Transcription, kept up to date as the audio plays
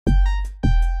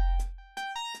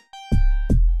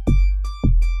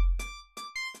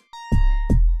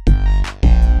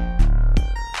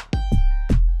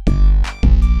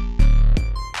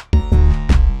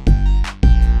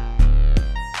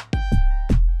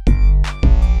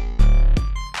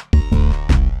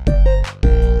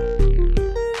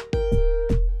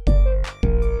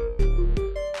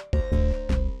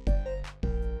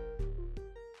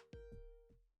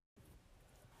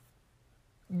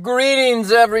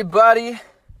Greetings, everybody.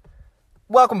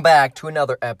 Welcome back to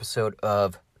another episode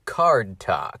of Card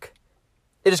Talk.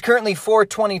 It is currently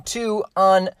 4:22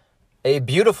 on a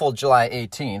beautiful July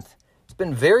 18th. It's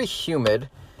been very humid,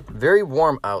 very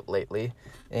warm out lately,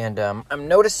 and I'm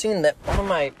noticing that one of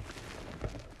my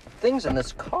things in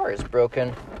this car is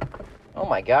broken. Oh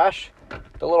my gosh,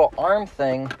 the little arm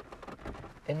thing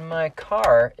in my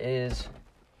car is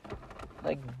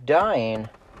like dying.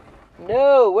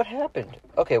 No, what happened?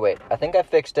 Okay, wait, I think I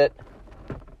fixed it.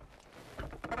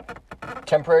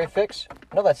 Temporary fix?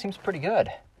 No, that seems pretty good.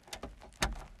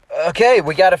 Okay,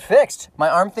 we got it fixed. My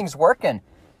arm thing's working.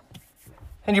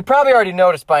 And you probably already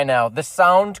noticed by now, the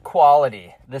sound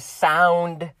quality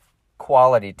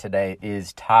today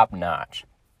is top notch.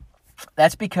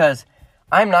 That's because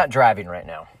I'm not driving right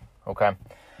now, okay?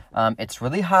 It's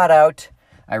really hot out.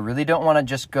 I really don't want to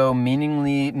just go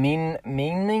meaninglessly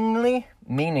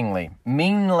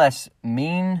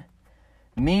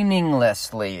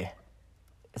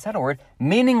is that a word?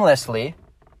 Meaninglessly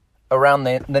around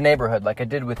the neighborhood like I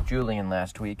did with Julian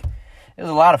last week. It was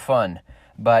a lot of fun,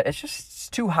 but it's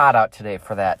too hot out today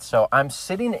for that. So I'm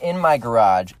sitting in my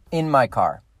garage, in my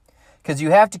car, because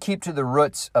you have to keep to the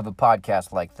roots of a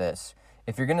podcast like this.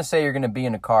 If you're going to say you're going to be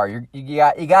in a car, you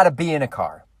got to be in a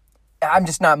car. I'm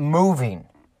just not moving.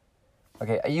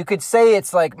 Okay, you could say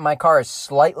it's like my car is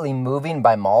slightly moving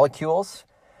by molecules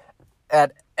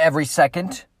at every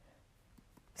second.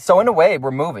 So in a way, we're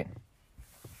moving.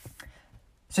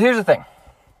 So here's the thing.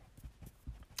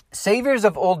 Saviors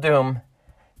of Old Doom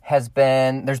there's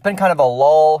been kind of a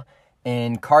lull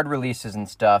in card releases and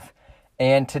stuff.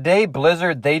 And today,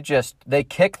 Blizzard, they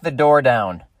kicked the door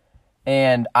down.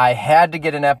 And I had to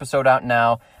get an episode out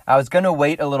now. I was going to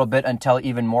wait a little bit until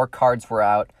even more cards were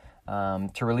out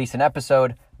to release an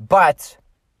episode. But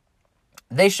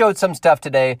they showed some stuff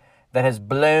today that has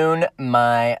blown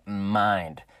my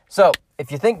mind. So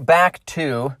if you think back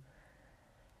to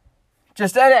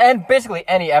and basically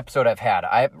any episode I've had,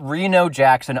 Reno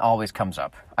Jackson always comes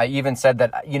up. I even said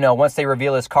that, once they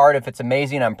reveal his card, if it's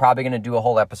amazing, I'm probably going to do a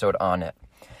whole episode on it.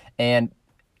 And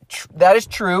that is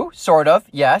true, sort of,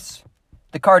 yes.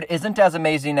 The card isn't as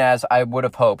amazing as I would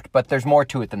have hoped, but there's more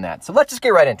to it than that. So let's just get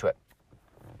right into it.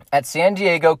 At San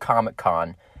Diego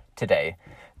Comic-Con today,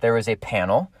 there was a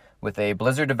panel with a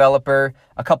Blizzard developer,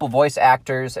 a couple voice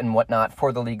actors and whatnot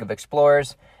for the League of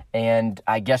Explorers, and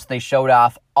I guess they showed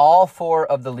off all 4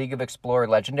 of the League of Explorer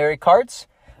legendary cards.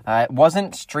 It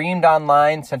wasn't streamed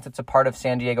online since it's a part of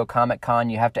San Diego Comic-Con.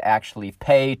 You have to actually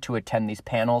pay to attend these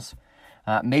panels.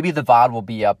 Maybe the VOD will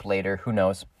be up later, who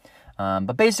knows.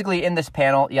 But basically in this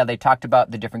panel, they talked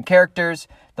about the different characters.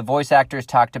 The voice actors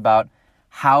talked about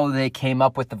how they came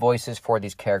up with the voices for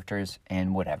these characters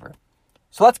and whatever.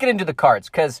 So let's get into the cards,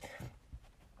 because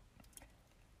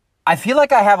I feel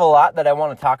like I have a lot that I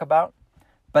want to talk about,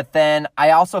 but then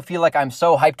I also feel like I'm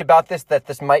so hyped about this that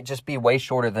this might just be way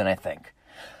shorter than I think.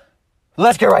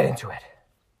 Let's get right into it.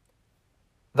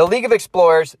 The League of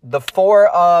Explorers, the 4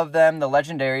 of them, the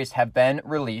legendaries, have been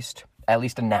released, at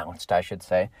least announced, I should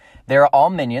say. They're all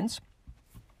minions.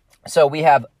 So we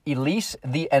have Elise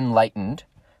the Enlightened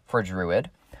for Druid.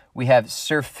 We have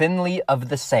Sir Finley of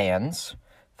the Sands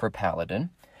for Paladin.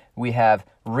 We have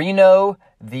Reno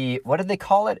the, what did they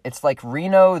call it? It's like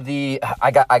Reno the,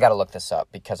 I got to look this up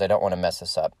because I don't want to mess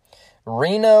this up.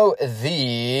 Reno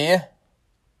the,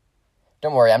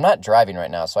 don't worry, I'm not driving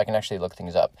right now, so I can actually look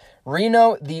things up.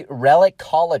 Reno the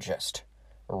Relicologist,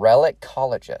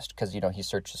 because, he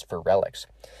searches for relics.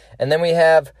 And then we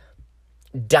have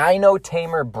Dino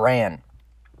Tamer Bran.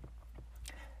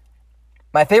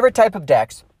 My favorite type of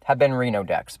decks have been Reno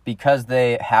decks because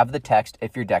they have the text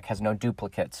if your deck has no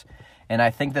duplicates. And I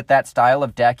think that style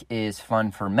of deck is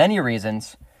fun for many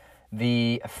reasons.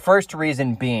 The first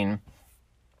reason being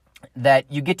that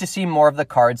you get to see more of the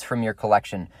cards from your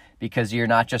collection because you're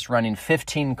not just running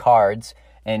 15 cards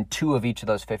and 2 of each of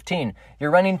those 15.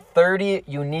 You're running 30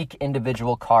 unique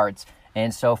individual cards.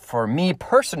 And so for me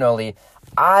personally,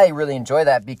 I really enjoy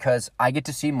that because I get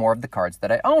to see more of the cards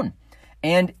that I own.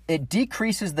 And it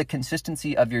decreases the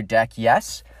consistency of your deck,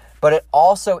 yes, but it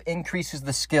also increases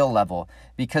the skill level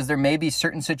because there may be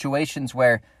certain situations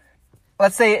where,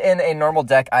 let's say in a normal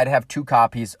deck, I'd have 2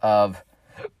 copies of,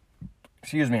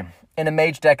 in a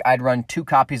mage deck, I'd run 2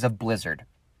 copies of Blizzard,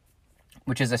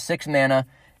 which is a 6 mana,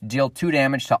 deal 2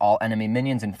 damage to all enemy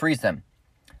minions and freeze them.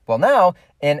 Well, now,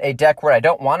 in a deck where I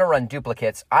don't want to run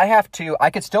duplicates, I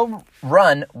could still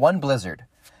run 1 Blizzard.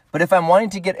 But if I'm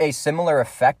wanting to get a similar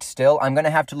effect still, I'm going to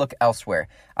have to look elsewhere.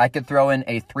 I could throw in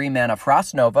a 3-mana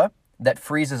Frost Nova that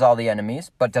freezes all the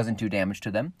enemies, but doesn't do damage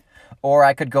to them. Or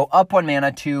I could go up 1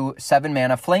 mana to 7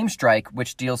 mana Flame Strike,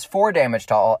 which deals 4 damage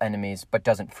to all enemies, but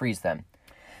doesn't freeze them.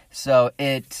 So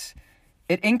it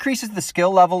increases the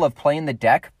skill level of playing the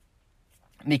deck,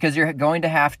 because you're going to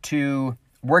have to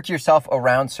work yourself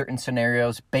around certain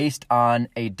scenarios based on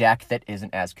a deck that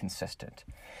isn't as consistent.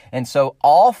 And so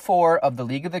all 4 of the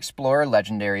League of Explorer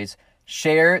legendaries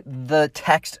share the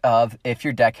text of if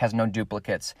your deck has no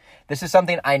duplicates. This is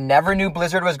something I never knew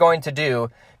Blizzard was going to do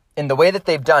in the way that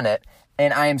they've done it,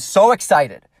 and I am so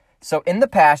excited. So in the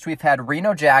past, we've had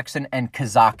Reno Jackson and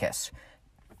Kazakis.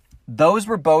 Those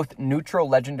were both neutral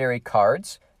legendary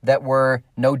cards that were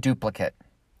no duplicate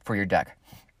for your deck.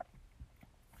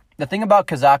 The thing about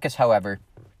Kazakis, however,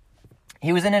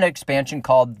 he was in an expansion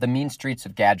called The Mean Streets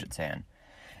of Gadgetzan.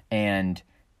 And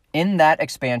in that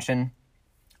expansion,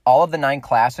 all of the 9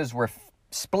 classes were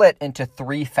split into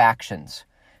 3 factions.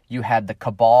 You had the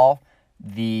Cabal,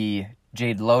 the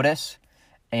Jade Lotus,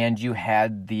 and you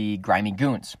had the Grimy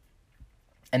Goons.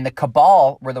 And the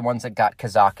Cabal were the ones that got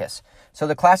Kazakis. So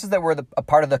the classes that were a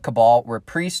part of the Cabal were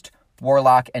Priest,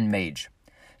 Warlock, and Mage.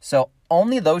 So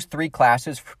only those 3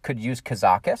 classes could use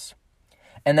Kazakis.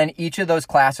 And then each of those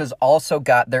classes also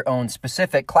got their own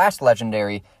specific class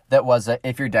legendary that was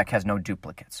if your deck has no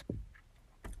duplicates.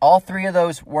 All 3 of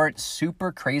those weren't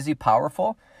super crazy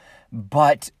powerful,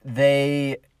 but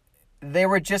they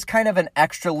were just kind of an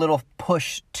extra little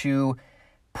push to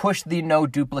push the no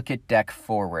duplicate deck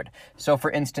forward. So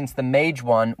for instance, the Mage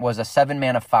one was a 7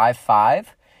 mana 5/5.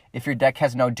 If your deck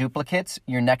has no duplicates,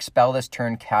 your next spell this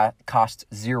turn costs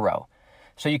 0.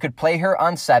 So you could play her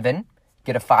on 7,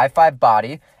 get a 5/5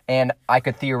 body, and I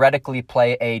could theoretically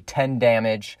play a 10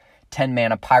 damage, 10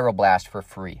 mana Pyroblast for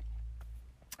free.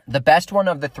 The best one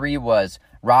of the 3 was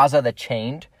Raza the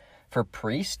Chained for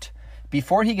Priest.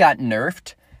 Before he got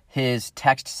nerfed, his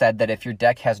text said that if your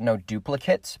deck has no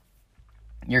duplicates,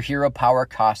 your hero power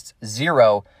costs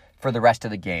 0 for the rest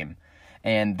of the game.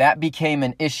 And that became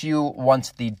an issue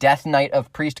once the Death Knight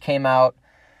of Priest came out.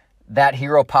 That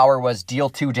hero power was deal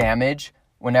 2 damage.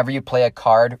 Whenever you play a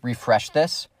card, refresh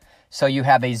this. So you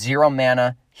have a 0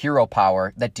 mana hero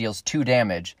power that deals 2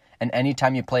 damage. And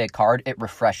anytime you play a card, it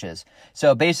refreshes.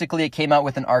 So basically, it came out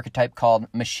with an archetype called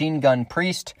Machine Gun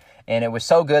Priest, and it was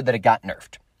so good that it got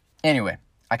nerfed. Anyway,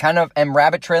 I kind of am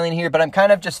rabbit trailing here, but I'm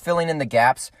kind of just filling in the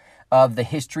gaps of the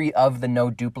history of the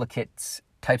no duplicates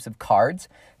types of cards.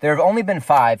 There have only been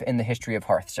 5 in the history of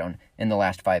Hearthstone in the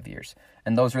last 5 years.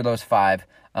 And those were those 5.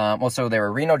 So there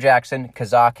were Reno Jackson,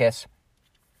 Kazakis,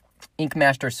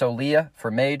 Inkmaster Solia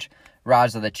for Mage,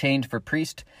 Raza the Chained for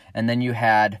Priest, and then you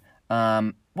had...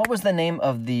 what was the name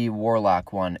of the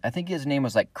Warlock one? I think his name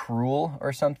was like Cruel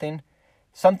or something.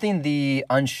 Something the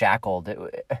Unshackled.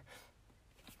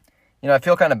 I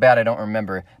feel kind of bad I don't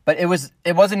remember. But it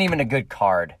wasn't even a good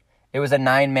card. It was a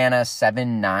 9 mana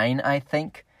 7/9, I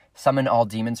think. Summon all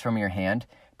demons from your hand.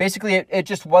 Basically, it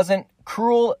just wasn't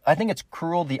Cruel. I think it's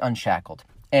Cruel the Unshackled.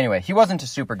 Anyway, he wasn't a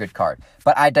super good card.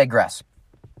 But I digress.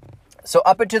 So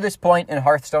up until this point in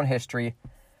Hearthstone history,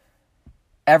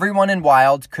 everyone in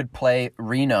Wild could play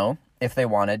Reno if they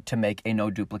wanted to make a no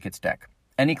duplicates deck.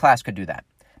 Any class could do that.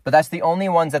 But that's the only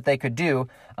ones that they could do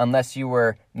unless you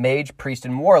were Mage, Priest,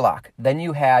 and Warlock. Then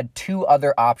you had 2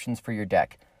 other options for your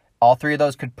deck. All 3 of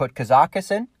those could put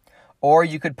Kazakis in, or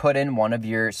you could put in one of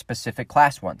your specific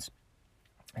class ones.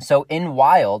 So in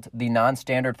Wild, the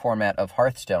non-standard format of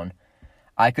Hearthstone,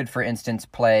 I could, for instance,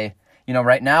 play...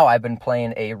 right now I've been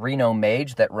playing a Reno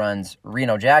Mage that runs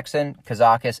Reno Jackson,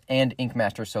 Kazakis, and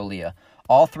Inkmaster Solia.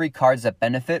 All 3 cards that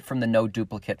benefit from the no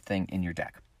duplicate thing in your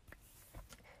deck.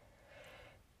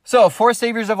 So, for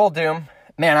Saviors of Uldum,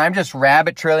 man, I'm just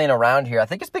rabbit trailing around here. I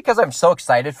think it's because I'm so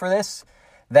excited for this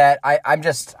that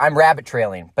I'm rabbit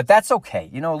trailing. But that's okay.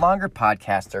 Longer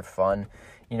podcasts are fun.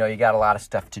 You got a lot of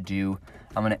stuff to do.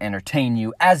 I'm going to entertain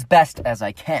you as best as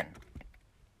I can.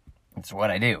 It's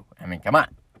what I do. I mean, come on.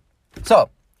 So,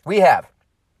 we have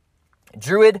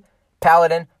Druid,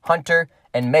 Paladin, Hunter,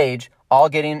 and Mage all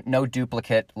getting no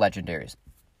duplicate legendaries.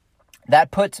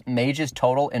 That puts Mage's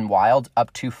total in Wild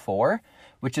up to 4,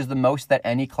 which is the most that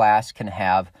any class can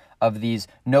have of these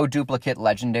no duplicate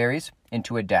legendaries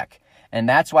into a deck. And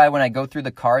that's why when I go through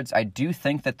the cards, I do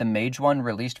think that the Mage one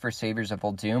released for Saviors of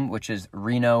Uldum, which is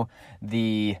Reno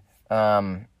the...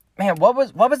 what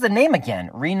was the name again?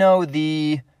 Reno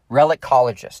the...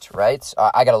 Relicologist, right?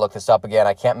 I got to look this up again.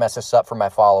 I can't mess this up for my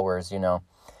followers,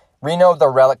 Reno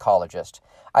the Relicologist.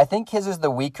 I think his is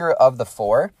the weaker of the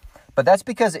 4, but that's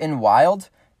because in Wild,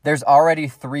 there's already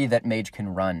 3 that Mage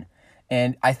can run.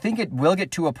 And I think it will get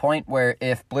to a point where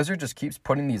if Blizzard just keeps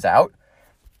putting these out,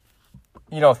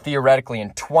 theoretically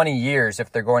in 20 years,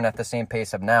 if they're going at the same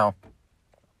pace of now,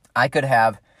 I could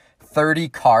have 30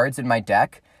 cards in my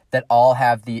deck that all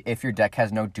have the if your deck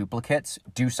has no duplicates,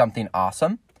 do something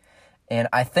awesome. And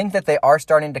I think that they are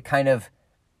starting to kind of,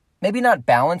 maybe not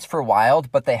balance for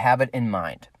Wild, but they have it in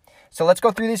mind. So let's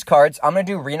go through these cards. I'm going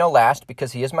to do Reno last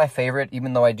because he is my favorite,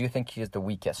 even though I do think he is the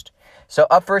weakest. So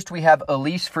up first, we have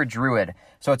Elise for Druid.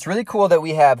 So it's really cool that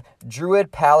we have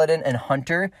Druid, Paladin, and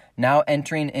Hunter now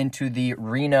entering into the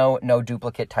Reno no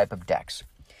duplicate type of decks.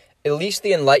 Elise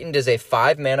the Enlightened is a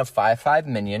 5-mana 5/5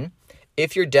 minion.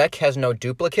 If your deck has no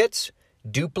duplicates,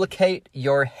 duplicate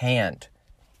your hand.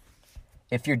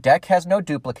 If your deck has no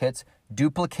duplicates,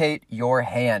 duplicate your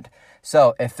hand.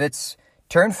 So if it's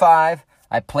turn 5,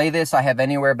 I play this, I have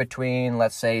anywhere between,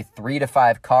 let's say, 3 to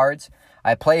 5 cards.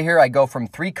 I play here, I go from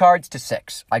 3 cards to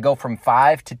 6. I go from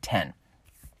 5 to 10.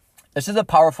 This is a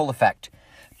powerful effect.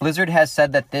 Blizzard has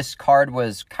said that this card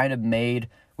was kind of made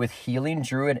with Healing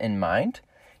Druid in mind.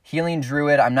 Healing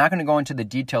Druid, I'm not going to go into the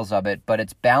details of it, but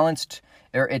it's balanced,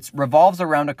 or it revolves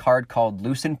around a card called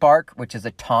Lucent Bark, which is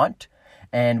a taunt.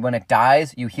 And when it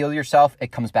dies, you heal yourself,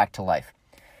 it comes back to life.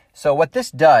 So what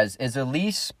this does is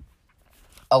Elise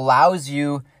allows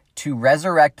you to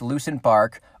resurrect Lucent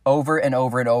Bark over and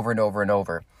over and over and over and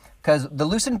over. Because the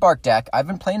Lucent Bark deck, I've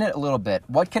been playing it a little bit.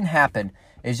 What can happen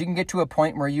is you can get to a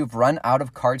point where you've run out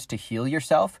of cards to heal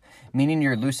yourself, meaning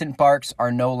your Lucent Barks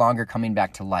are no longer coming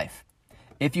back to life.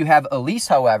 If you have Elise,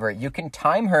 however, you can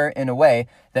time her in a way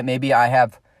that maybe I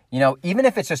have, even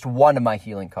if it's just one of my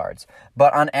healing cards.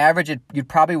 But on average, you'd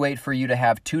probably wait for you to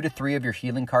have 2 to 3 of your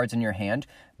healing cards in your hand.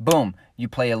 Boom, you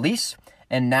play Elise,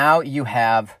 and now you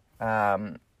have,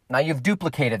 now you've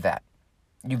duplicated that.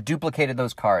 You've duplicated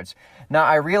those cards. Now,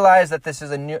 I realize that this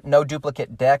is a no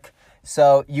duplicate deck,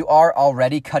 so you are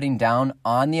already cutting down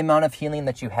on the amount of healing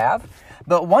that you have.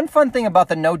 But one fun thing about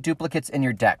the no duplicates in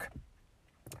your deck,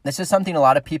 this is something a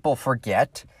lot of people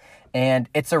forget, and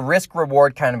it's a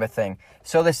risk-reward kind of a thing.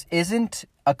 So this isn't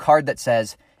a card that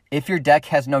says, if your deck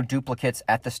has no duplicates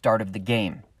at the start of the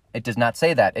game. It does not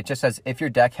say that. It just says, if your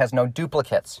deck has no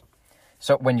duplicates.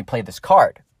 So when you play this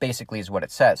card, basically is what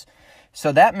it says.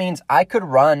 So that means I could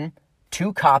run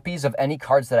 2 copies of any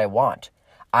cards that I want.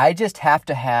 I just have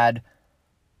to had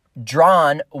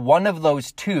drawn one of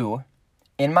those 2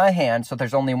 in my hand, so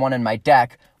there's only one in my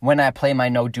deck when I play my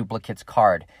no duplicates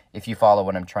card, if you follow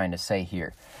what I'm trying to say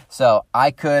here. So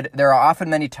there are often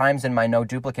many times in my no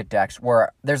duplicate decks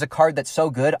where there's a card that's so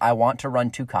good, I want to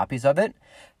run 2 copies of it.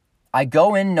 I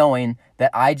go in knowing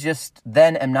that I just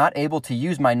then am not able to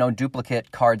use my no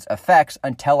duplicate card's effects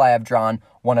until I have drawn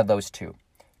one of those 2,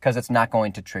 because it's not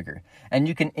going to trigger. And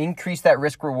you can increase that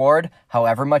risk reward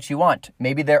however much you want.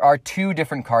 Maybe there are 2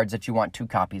 different cards that you want 2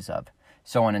 copies of,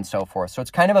 so on and so forth. So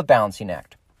it's kind of a balancing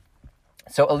act.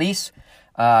 So Elise,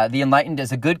 the Enlightened,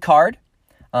 is a good card.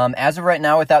 As of right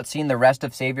now, without seeing the rest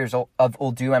of Saviors of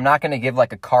Uldu, I'm not going to give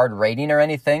like a card rating or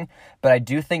anything, but I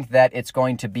do think that it's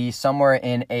going to be somewhere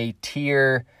in a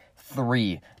tier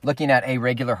 3. Looking at a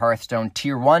regular Hearthstone,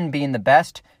 tier 1 being the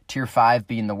best, tier 5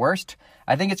 being the worst.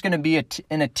 I think it's going to be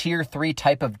in a tier 3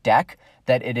 type of deck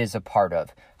that it is a part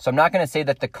of. So I'm not going to say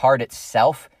that the card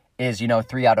itself is,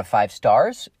 3 out of 5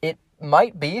 stars. It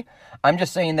might be. I'm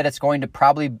just saying that it's going to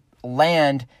probably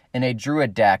land in a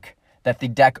Druid deck, that the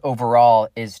deck overall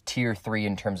is tier 3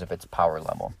 in terms of its power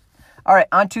level. All right,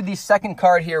 on to the second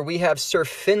card here. We have Sir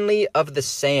Finley of the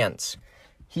Sands.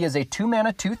 He is a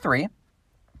 2-mana 2/3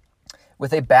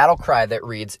 with a battle cry that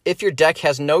reads, if your deck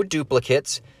has no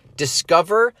duplicates,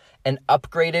 discover an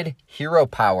upgraded hero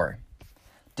power.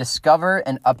 Discover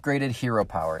an upgraded hero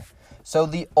power. So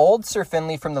the old Sir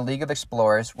Finley from the League of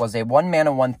Explorers was a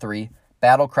 1-mana 1/3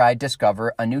 battle cry,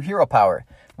 discover a new hero power,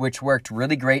 which worked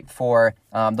really great for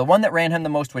the one that ran him the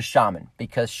most was Shaman,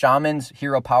 because Shaman's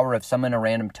hero power of summon a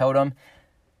random totem,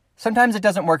 sometimes it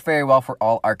doesn't work very well for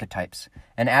all archetypes.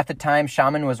 And at the time,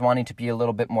 Shaman was wanting to be a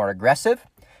little bit more aggressive,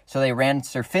 so they ran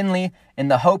Sir Finley in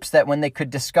the hopes that when they could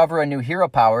discover a new hero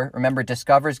power, remember,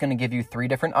 discover is going to give you 3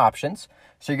 different options,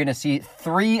 so you're going to see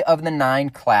 3 of the 9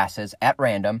 classes at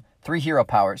random, 3 hero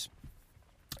powers.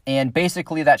 And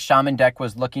basically that Shaman deck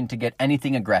was looking to get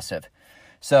anything aggressive.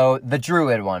 So the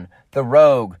Druid one, the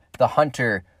Rogue, the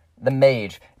Hunter, the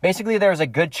Mage. Basically there's a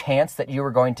good chance that you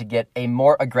were going to get a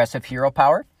more aggressive hero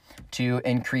power to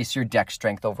increase your deck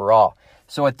strength overall.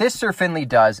 So what this Sir Finley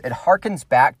does, it harkens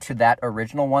back to that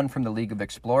original one from the League of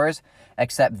Explorers,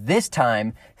 except this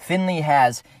time Finley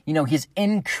has, he's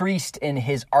increased in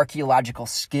his archaeological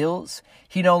skills.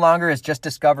 He no longer is just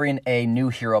discovering a new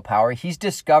hero power. He's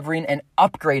discovering an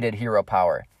upgraded hero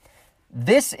power.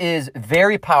 This is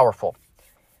very powerful.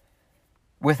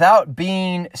 Without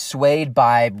being swayed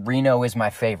by Reno is my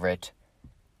favorite,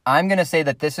 I'm going to say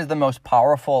that this is the most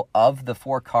powerful of the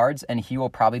 4 cards, and he will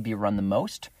probably be run the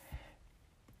most.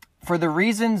 For the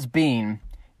reasons being,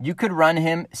 you could run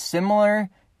him similar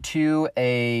to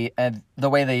the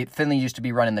way they Finley used to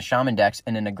be run in the Shaman decks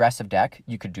in an aggressive deck.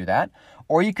 You could do that.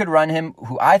 Or you could run him,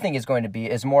 who I think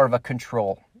is more of a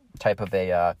control type of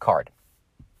a card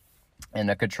in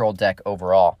a control deck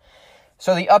overall.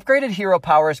 So the upgraded hero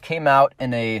powers came out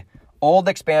in a old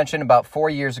expansion about 4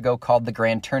 years ago called the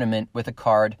Grand Tournament with a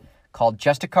card called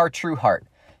Justicar Trueheart.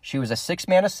 She was a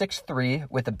 6-mana 6/3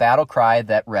 with a battle cry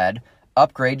that read,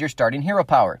 upgrade your starting hero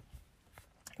power.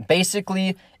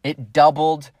 Basically, it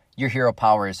doubled your hero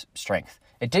power's strength.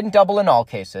 It didn't double in all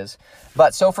cases,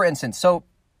 but for instance,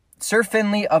 Sir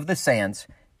Finley of the Sands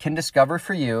can discover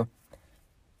for you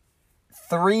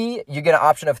you get an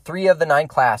option of 3 of the 9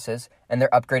 classes and their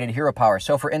upgraded hero power.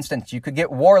 So for instance, you could get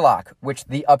Warlock, which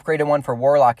the upgraded one for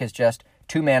Warlock is just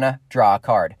 2 mana, draw a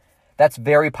card. That's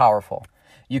very powerful.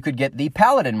 You could get the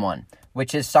Paladin one,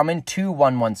 which is summon 2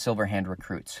 1/1 Silverhand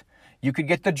recruits. You could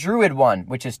get the Druid one,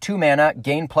 which is 2 mana,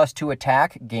 gain +2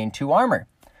 attack, gain 2 armor.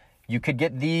 You could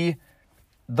get the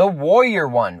Warrior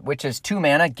one, which is 2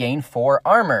 mana, gain 4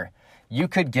 armor. You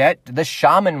could get the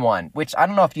Shaman one, which I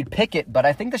don't know if you'd pick it, but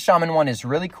I think the Shaman one is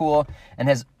really cool and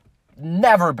has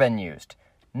never been used.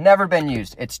 Never been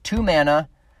used. It's 2 mana,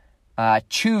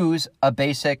 choose a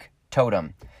basic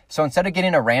totem. So instead of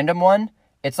getting a random one,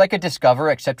 it's like a Discover,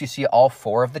 except you see all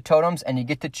 4 of the totems, and you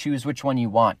get to choose which one you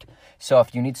want. So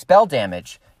if you need spell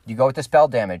damage, you go with the spell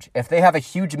damage. If they have a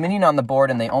huge minion on the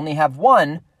board and they only have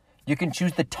 1, you can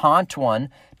choose the Taunt one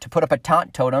to put up a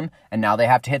Taunt totem, and now they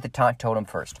have to hit the Taunt totem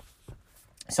first.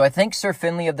 So I think Sir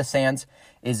Finley of the Sands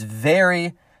is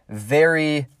very,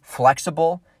 very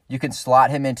flexible. You can slot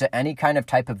him into any kind of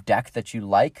type of deck that you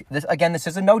like. This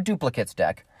is a no duplicates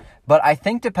deck. But I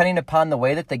think depending upon the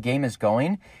way that the game is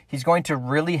going, he's going to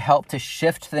really help to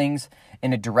shift things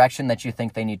in a direction that you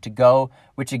think they need to go,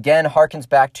 which again harkens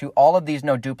back to all of these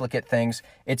no duplicate things.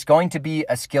 It's going to be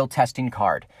a skill testing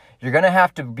card. You're going to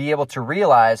have to be able to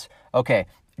realize, okay,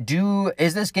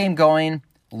 is this game going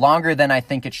longer than I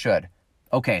think it should?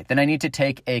 Okay, then I need to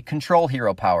take a control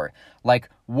hero power, like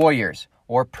Warriors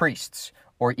or Priests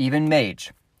or even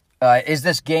Mage. Is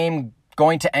this game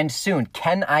going to end soon?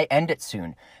 Can I end it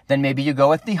soon? Then maybe you go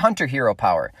with the Hunter hero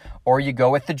power, or you go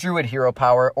with the Druid hero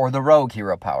power, or the Rogue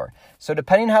hero power. So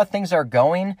depending on how things are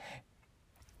going,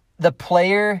 the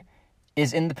player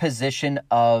is in the position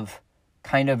of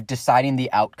kind of deciding the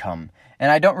outcome.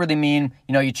 And I don't really mean,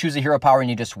 you choose a hero power and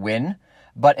you just win.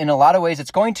 But in a lot of ways,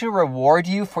 it's going to reward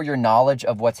you for your knowledge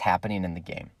of what's happening in the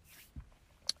game.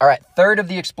 All right, third of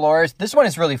the Explorers. This one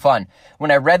is really fun.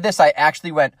 When I read this, I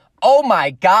actually went, oh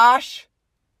my gosh.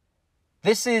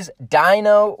 This is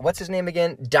what's his name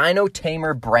again? Dino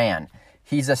Tamer Bran.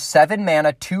 He's a 7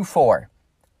 mana 2/4.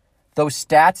 Those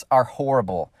stats are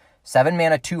horrible. 7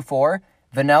 mana 2/4.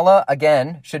 Vanilla,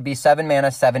 again, should be 7 mana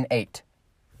 7/8.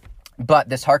 But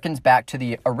this harkens back to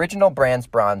the original Bran's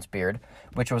Bronzebeard,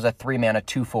 which was a 3 mana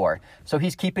 2/4. So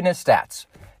he's keeping his stats.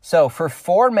 So for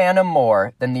 4 mana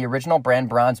more than the original Bran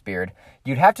Bronzebeard,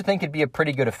 you'd have to think it'd be a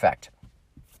pretty good effect.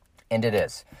 And it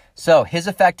is. So his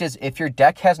effect is, if your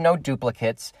deck has no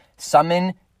duplicates,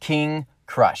 summon King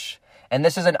Crush. And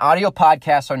this is an audio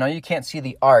podcast, so I know you can't see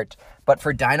the art, but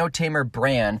for Dino Tamer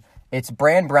Bran, it's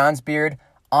Bran Bronzebeard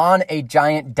on a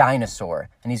giant dinosaur.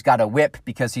 And he's got a whip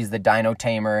because he's the Dino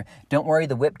Tamer. Don't worry,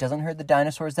 the whip doesn't hurt the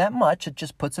dinosaurs that much. It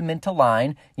just puts them into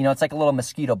line. It's like a little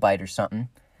mosquito bite or something.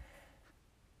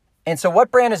 And so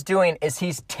what Bran is doing is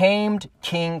he's tamed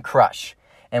King Crush.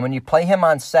 And when you play him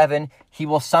on 7, he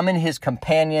will summon his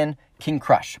companion, King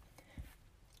Crush.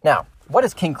 Now, what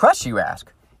is King Crush, you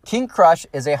ask? King Crush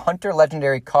is a Hunter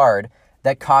legendary card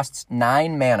that costs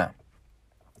 9 mana.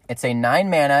 It's a 9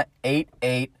 mana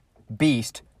 8/8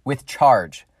 beast with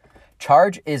charge.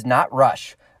 Charge is not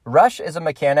rush. Rush is a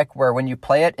mechanic where when you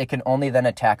play it, it can only then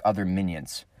attack other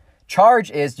minions.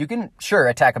 Charge is, you can sure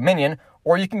attack a minion,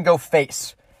 or you can go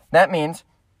face. That means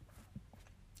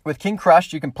with King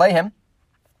Crush, you can play him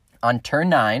on turn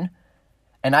 9,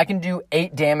 and I can do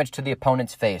 8 damage to the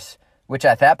opponent's face, which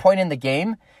at that point in the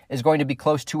game is going to be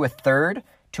close to 1/3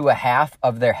 to 1/2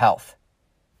 of their health.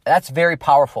 That's very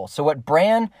powerful. So what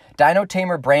Dino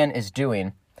Tamer Bran is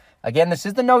doing, again, this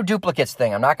is the no duplicates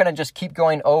thing. I'm not going to just keep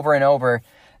going over and over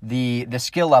the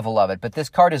skill level of it, but this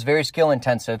card is very skill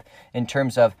intensive in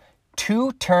terms of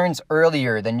 2 turns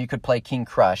earlier than you could play King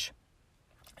Crush.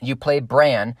 You play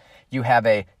Bran, you have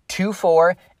a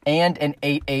 2/4 and an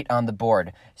 8/8 on the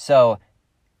board. So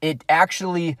it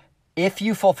actually, if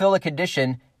you fulfill a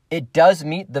condition, it does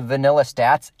meet the vanilla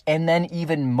stats, and then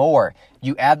even more.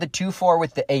 You add the 2-4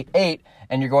 with the 8-8,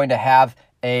 and you're going to have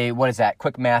a, what is that,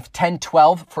 quick math,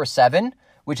 10-12 for 7,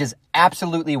 which is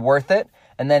absolutely worth it.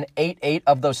 And then 8-8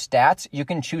 of those stats, you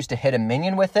can choose to hit a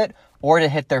minion with it or to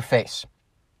hit their face.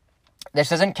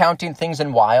 This isn't counting things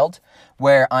in Wild,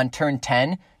 where on turn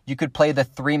 10, you could play the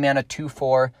 3-mana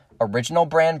 2-4 original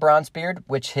Brand Bronzebeard,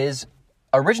 which his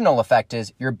original effect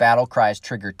is your battle cry is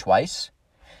triggered twice.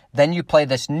 Then you play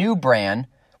this new Bran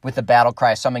with the battle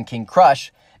cry Summon King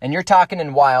Crush, and you're talking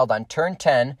in Wild on turn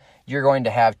 10, you're going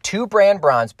to have 2 Brand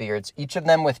Bronzebeards, each of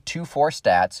them with 2-4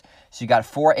 stats. So you got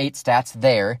 4-8 stats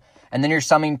there. And then you're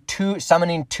summoning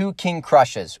 2 King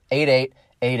Crushes, 8-8,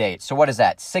 8-8. So what is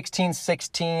that?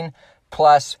 16-16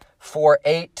 plus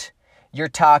 4-8. You're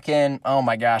talking, oh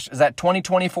my gosh, is that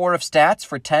 20-24 of stats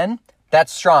for 10?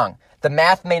 That's strong. The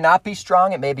math may not be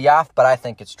strong, it may be off, but I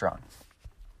think it's strong.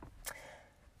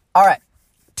 All right,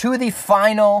 to the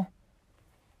final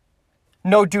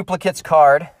no duplicates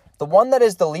card, the one that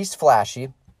is the least flashy,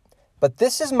 but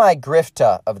this is my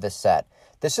Grifta of this set.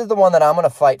 This is the one that I'm going to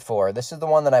fight for. This is the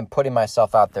one that I'm putting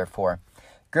myself out there for.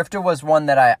 Grifta was one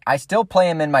that I still play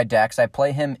him in my decks. I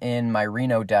play him in my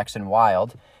Reno decks in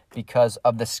Wild because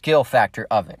of the skill factor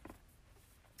of it.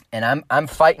 And I'm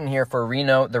fighting here for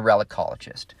Reno the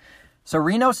Relicologist. So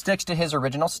Reno sticks to his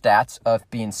original stats of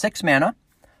being 6 mana,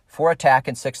 4 attack,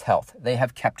 and 6 health. They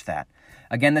have kept that.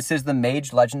 Again, this is the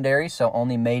Mage Legendary, so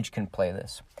only Mage can play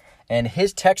this. And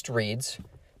his text reads,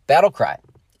 Battlecry.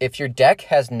 If your deck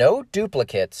has no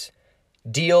duplicates,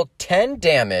 deal 10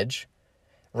 damage,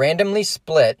 randomly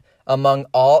split among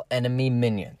all enemy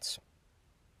minions.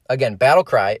 Again,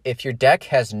 Battlecry. If your deck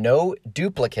has no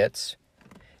duplicates,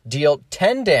 deal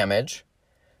 10 damage,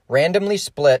 randomly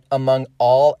split among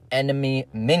all enemy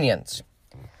minions.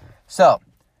 So,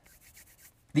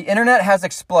 the internet has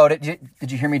exploded.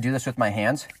 Did you hear me do this with my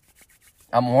hands?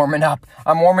 I'm warming up.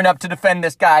 I'm warming up to defend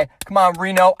this guy. Come on,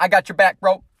 Reno. I got your back,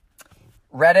 bro.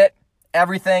 Reddit,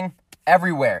 everything,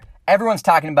 everywhere. Everyone's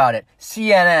talking about it.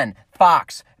 CNN,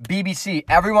 Fox, BBC,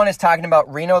 everyone is talking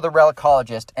about Reno the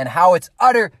Relicologist and how it's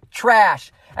utter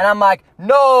trash. And I'm like,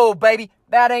 no, baby,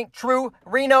 that ain't true.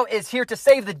 Reno is here to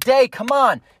save the day. Come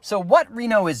on. So what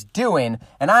Reno is doing,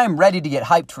 and I am ready to get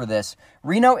hyped for this,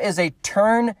 Reno is a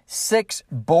turn 6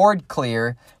 board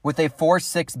clear with a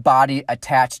 4/6 body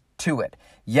attached to it.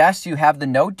 Yes, you have the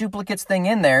no duplicates thing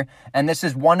in there, and this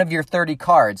is one of your 30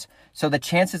 cards. So the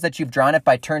chances that you've drawn it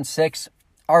by turn 6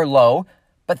 are low,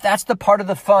 but that's the part of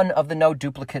the fun of the no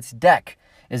duplicates deck,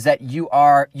 is that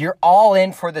you're all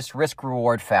in for this risk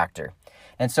reward factor.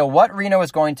 And so what Reno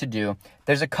is going to do,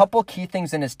 there's a couple key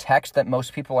things in his text that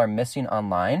most people are missing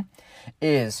online,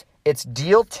 is it's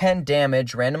deal 10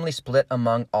 damage randomly split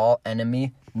among all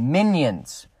enemy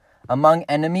minions. Among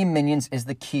enemy minions is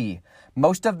the key.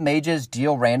 Most of mages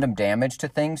deal random damage to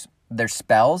things, their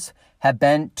spells, have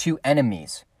been to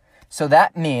enemies. So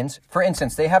that means, for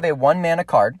instance, they have a 1 mana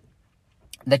card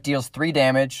that deals 3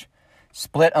 damage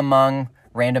split among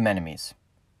random enemies.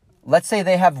 Let's say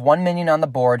they have 1 minion on the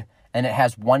board and it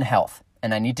has 1 health,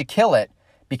 and I need to kill it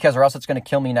because or else it's going to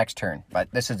kill me next turn. But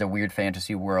this is a weird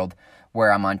fantasy world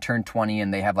where I'm on turn 20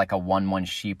 and they have like a 1/1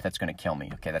 sheep that's going to kill me.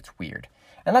 Okay, that's weird.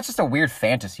 And that's just a weird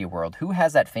fantasy world. Who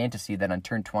has that fantasy that on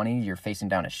turn 20 you're facing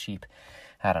down a sheep?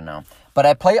 I don't know. But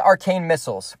I play Arcane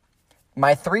Missiles.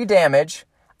 My 3 damage,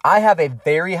 I have a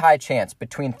very high chance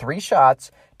between 3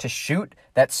 shots to shoot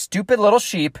that stupid little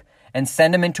sheep and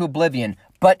send him into oblivion.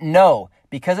 But no,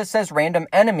 because it says random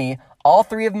enemy, all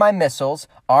 3 of my missiles,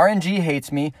 RNG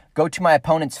hates me, go to my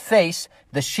opponent's face,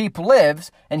 the sheep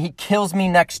lives, and he kills me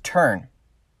next turn.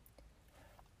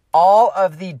 All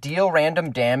of the deal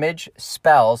random damage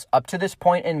spells up to this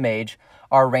point in Mage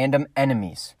are random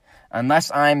enemies. Unless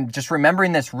I'm just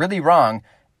remembering this really wrong,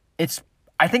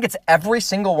 I think it's every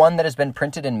single one that has been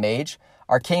printed in Mage.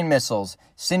 Arcane Missiles,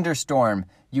 Cinderstorm,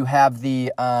 you have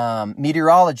the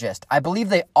Meteorologist. I believe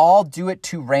they all do it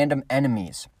to random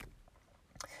enemies.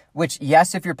 Which,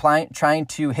 yes, if you're trying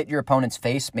to hit your opponent's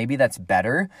face, maybe that's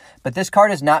better. But this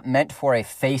card is not meant for a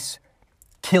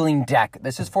face-killing deck.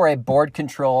 This is for a board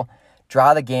control,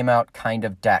 draw the game out kind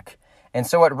of deck. And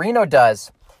so what Reno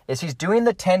does is he's doing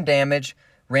the 10 damage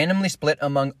randomly split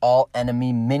among all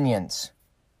enemy minions.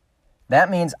 That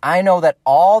means I know that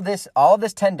all of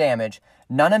this 10 damage,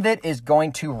 none of it is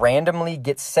going to randomly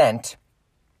get sent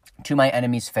to my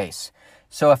enemy's face.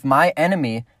 So if my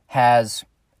enemy has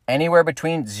anywhere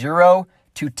between 0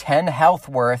 to 10 health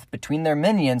worth between their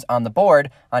minions on the board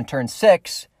on turn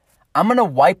 6, I'm going to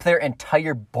wipe their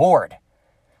entire board.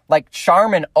 Like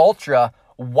Charmin Ultra,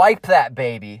 wipe that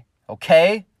baby,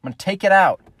 okay? I'm going to take it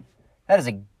out.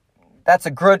 That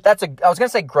I was going to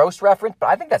say gross reference, but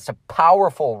I think that's a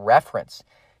powerful reference.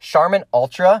 Charmin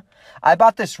Ultra. I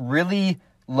bought this really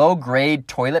low-grade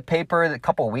toilet paper a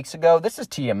couple of weeks ago. This is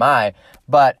TMI,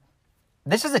 but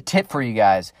this is a tip for you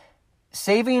guys.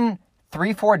 Saving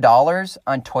 $3-4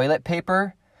 on toilet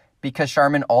paper because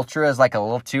Charmin Ultra is like a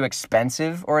little too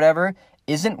expensive or whatever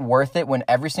isn't worth it when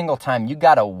every single time you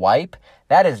got to wipe.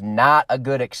 That is not a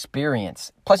good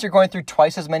experience. Plus, you're going through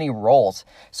twice as many rolls.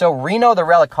 So Reno, the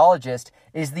relicologist,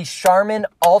 is the Charmin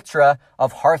Ultra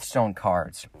of Hearthstone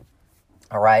cards.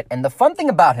 All right. And the fun thing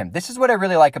about him, this is what I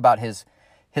really like about his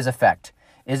effect,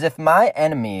 is if my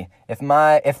enemy,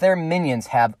 if their minions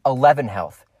have 11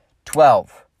 health,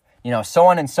 12, so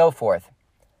on and so forth,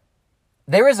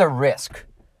 there is a risk.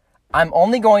 I'm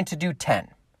only going to do 10.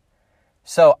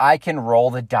 So I can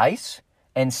roll the dice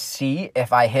and see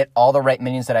if I hit all the right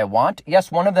minions that I want.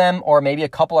 Yes, one of them or maybe a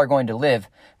couple are going to live,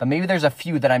 but maybe there's a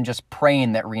few that I'm just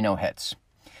praying that Reno hits.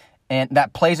 And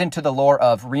that plays into the lore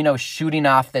of Reno shooting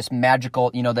off this magical,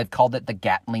 they've called it the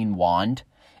Gatling wand.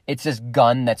 It's this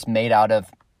gun that's made out of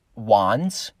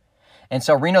wands. And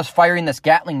so Reno's firing this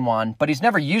Gatling wand, but he's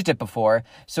never used it before,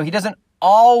 so he doesn't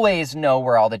always know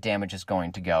where all the damage is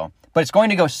going to go. But it's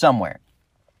going to go somewhere.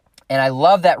 And I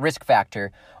love that risk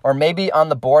factor. Or maybe on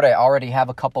the board I already have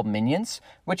a couple minions,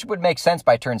 which would make sense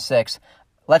by turn 6.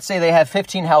 Let's say they have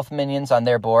 15 health minions on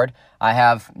their board. I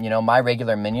have, my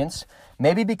regular minions.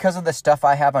 Maybe because of the stuff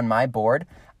I have on my board,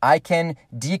 I can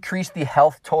decrease the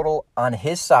health total on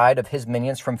his side of his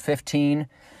minions from 15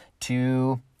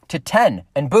 to 10.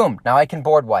 And boom, now I can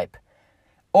board wipe.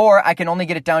 Or I can only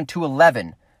get it down to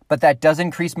 11. But that does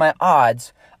increase my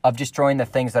odds of destroying the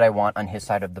things that I want on his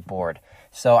side of the board.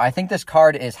 So I think this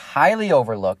card is highly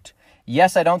overlooked.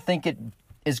 Yes, I don't think it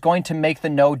is going to make the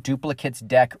no duplicates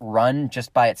deck run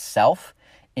just by itself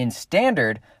in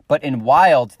standard, but in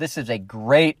wild, this is a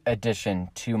great addition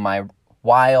to my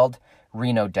wild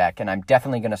Reno deck, and I'm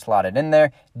definitely going to slot it in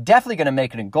there. Definitely going to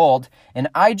make it in gold. And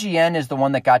IGN is the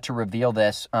one that got to reveal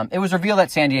this. It was revealed at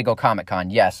San Diego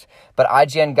Comic-Con, yes, but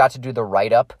IGN got to do the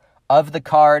write-up of the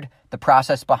card, the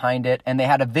process behind it, and they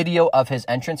had a video of his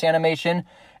entrance animation,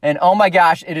 and oh my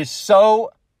gosh, it is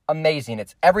so amazing.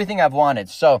 It's everything I've wanted.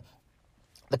 So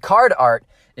the card art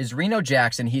is Reno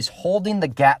Jackson. He's holding the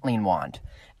Gatling wand,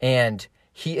 and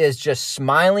he is just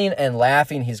smiling and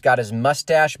laughing. He's got his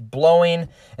mustache blowing,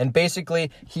 and basically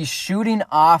he's shooting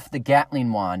off the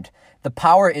Gatling wand. The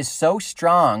power is so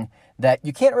strong that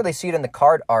you can't really see it in the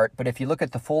card art, but if you look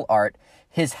at the full art,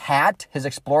 his hat, his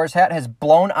explorer's hat, has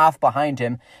blown off behind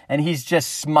him, and he's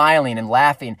just smiling and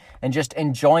laughing and just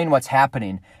enjoying what's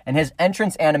happening. And his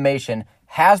entrance animation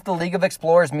has the League of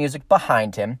Explorers music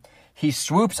behind him. He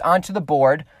swoops onto the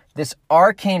board. This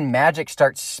arcane magic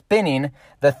starts spinning.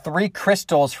 The 3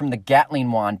 crystals from the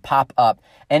Gatling wand pop up,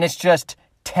 and it's just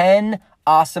 10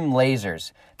 awesome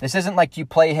lasers. This isn't like you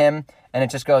play him, and it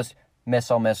just goes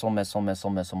missile, missile, missile, missile,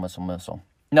 missile, missile, missile.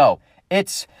 No,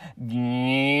 it's...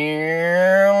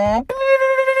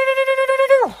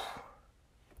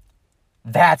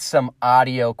 That's some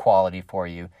audio quality for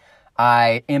you.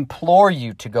 I implore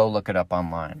you to go look it up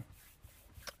online.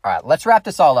 All right, let's wrap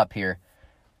this all up here.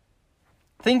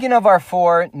 Thinking of our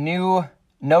 4 new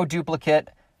no duplicate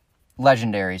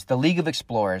legendaries, the League of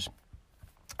Explorers.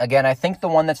 Again, I think the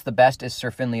one that's the best is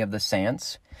Sir Finley of the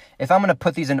Sands. If I'm going to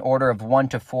put these in order of 1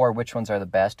 to 4, which ones are the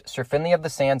best? Sir Finley of the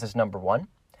Sands is number 1.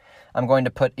 I'm going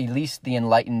to put Elise the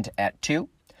Enlightened at 2.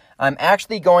 I'm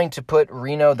actually going to put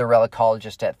Reno the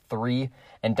Relicologist at 3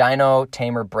 and Dino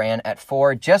Tamer Bran at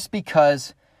 4, just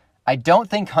because I don't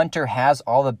think Hunter has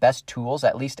all the best tools,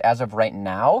 at least as of right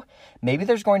now. Maybe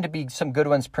there's going to be some good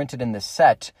ones printed in this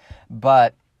set,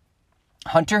 but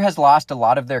Hunter has lost a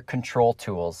lot of their control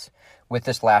tools with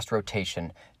this last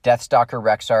rotation. Deathstalker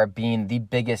Rexar being the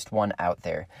biggest one out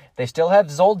there. They still have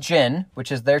Zul'Jin,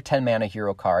 which is their 10-mana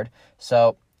hero card,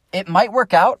 so it might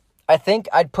work out. I think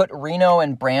I'd put Reno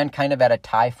and Brand kind of at a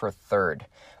tie for 3rd.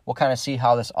 We'll kind of see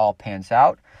how this all pans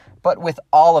out. But with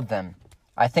all of them,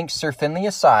 I think Sir Finley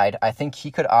aside, I think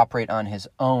he could operate on his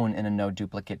own in a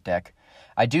no-duplicate deck.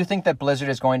 I do think that Blizzard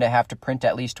is going to have to print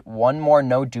at least one more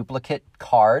no-duplicate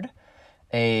card.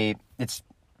 It's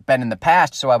been in the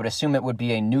past, so I would assume it would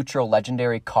be a neutral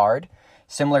legendary card,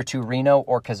 similar to Reno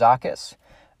or Kazakus.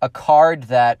 A card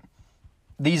that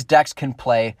these decks can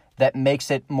play that makes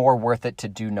it more worth it to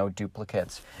do no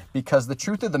duplicates. Because the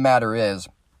truth of the matter is,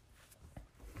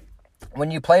 when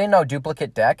you play a no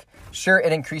duplicate deck, sure,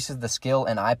 it increases the skill,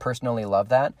 and I personally love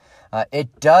that.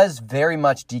 It does very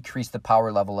much decrease the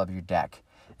power level of your deck.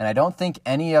 And I don't think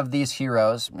any of these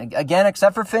heroes, again,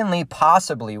 except for Finley,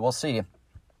 possibly, we'll see.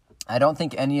 I don't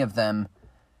think any of them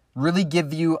really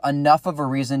give you enough of a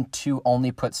reason to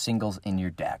only put singles in your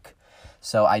deck.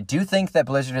 So I do think that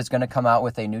Blizzard is going to come out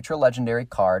with a neutral legendary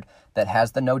card that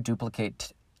has the no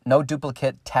duplicate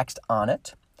text on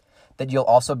it, that you'll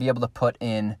also be able to put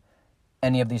in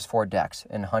any of these 4 decks,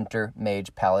 in Hunter,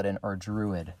 Mage, Paladin, or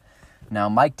Druid. Now,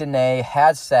 Mike Dene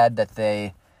has said that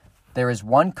there is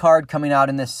one card coming out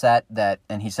in this set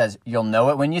and he says, you'll know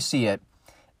it when you see it.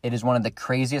 It is one of the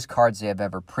craziest cards they have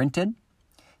ever printed.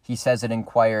 He says it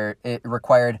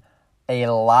required a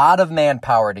lot of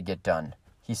manpower to get done.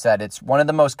 He said it's one of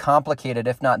the most complicated,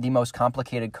 if not the most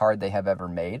complicated card they have ever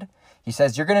made. He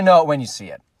says you're going to know it when you see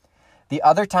it. The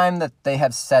other time that they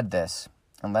have said this,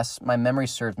 unless my memory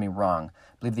serves me wrong,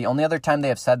 I believe the only other time they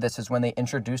have said this is when they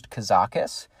introduced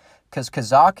Kazakus, because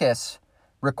Kazakus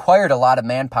required a lot of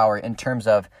manpower in terms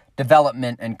of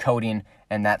development and coding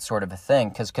and that sort of a thing.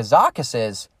 Because Kazakus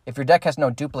is, if your deck has no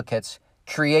duplicates,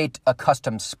 create a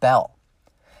custom spell.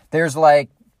 There's like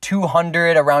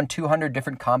around 200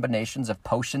 different combinations of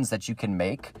potions that you can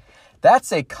make.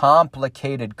 That's a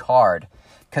complicated card.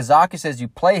 Kazakus, as you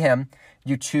play him,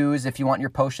 you choose if you want your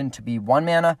potion to be 1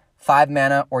 mana, 5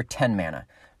 mana, or 10 mana.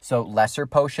 So lesser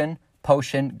potion,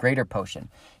 greater potion.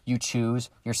 You choose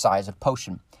your size of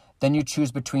potion. Then you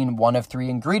choose between one of 3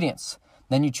 ingredients.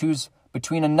 Then you choose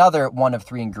between another one of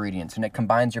 3 ingredients, and it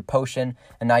combines your potion,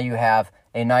 and now you have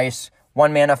a nice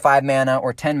 1 mana, 5 mana,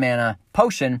 or 10 mana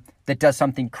potion that does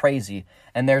something crazy.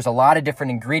 And there's a lot of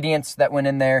different ingredients that went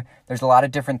in there. There's a lot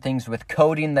of different things with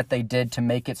coding that they did to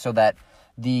make it so that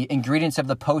the ingredients of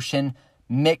the potion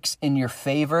mix in your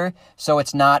favor. So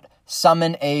it's not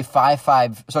summon a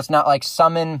 5/5. So it's not like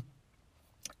summon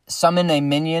a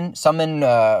minion,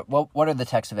 what are the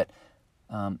texts of it?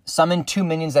 Summon 2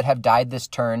 minions that have died this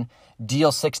turn,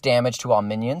 deal 6 damage to all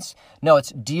minions. No,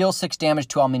 it's deal 6 damage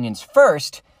to all minions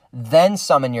first, then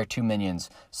summon your 2 minions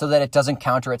so that it doesn't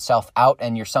counter itself out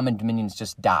and your summoned minions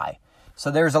just die.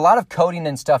 So there's a lot of coding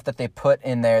and stuff that they put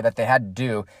in there that they had to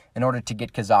do in order to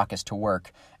get Kazakus to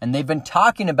work. And they've been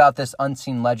talking about this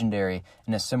Unseen Legendary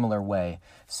in a similar way.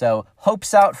 So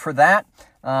hopes out for that.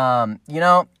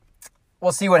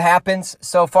 We'll see what happens.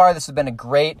 So far, this has been a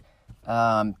great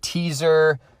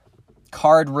teaser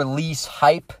card release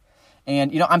hype.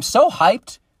 And, I'm so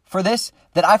hyped for this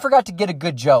that I forgot to get a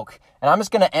good joke. And I'm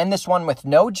just going to end this one with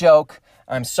no joke.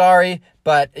 I'm sorry,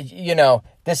 but,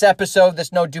 this episode,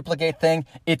 this no duplicate thing,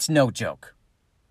 it's no joke.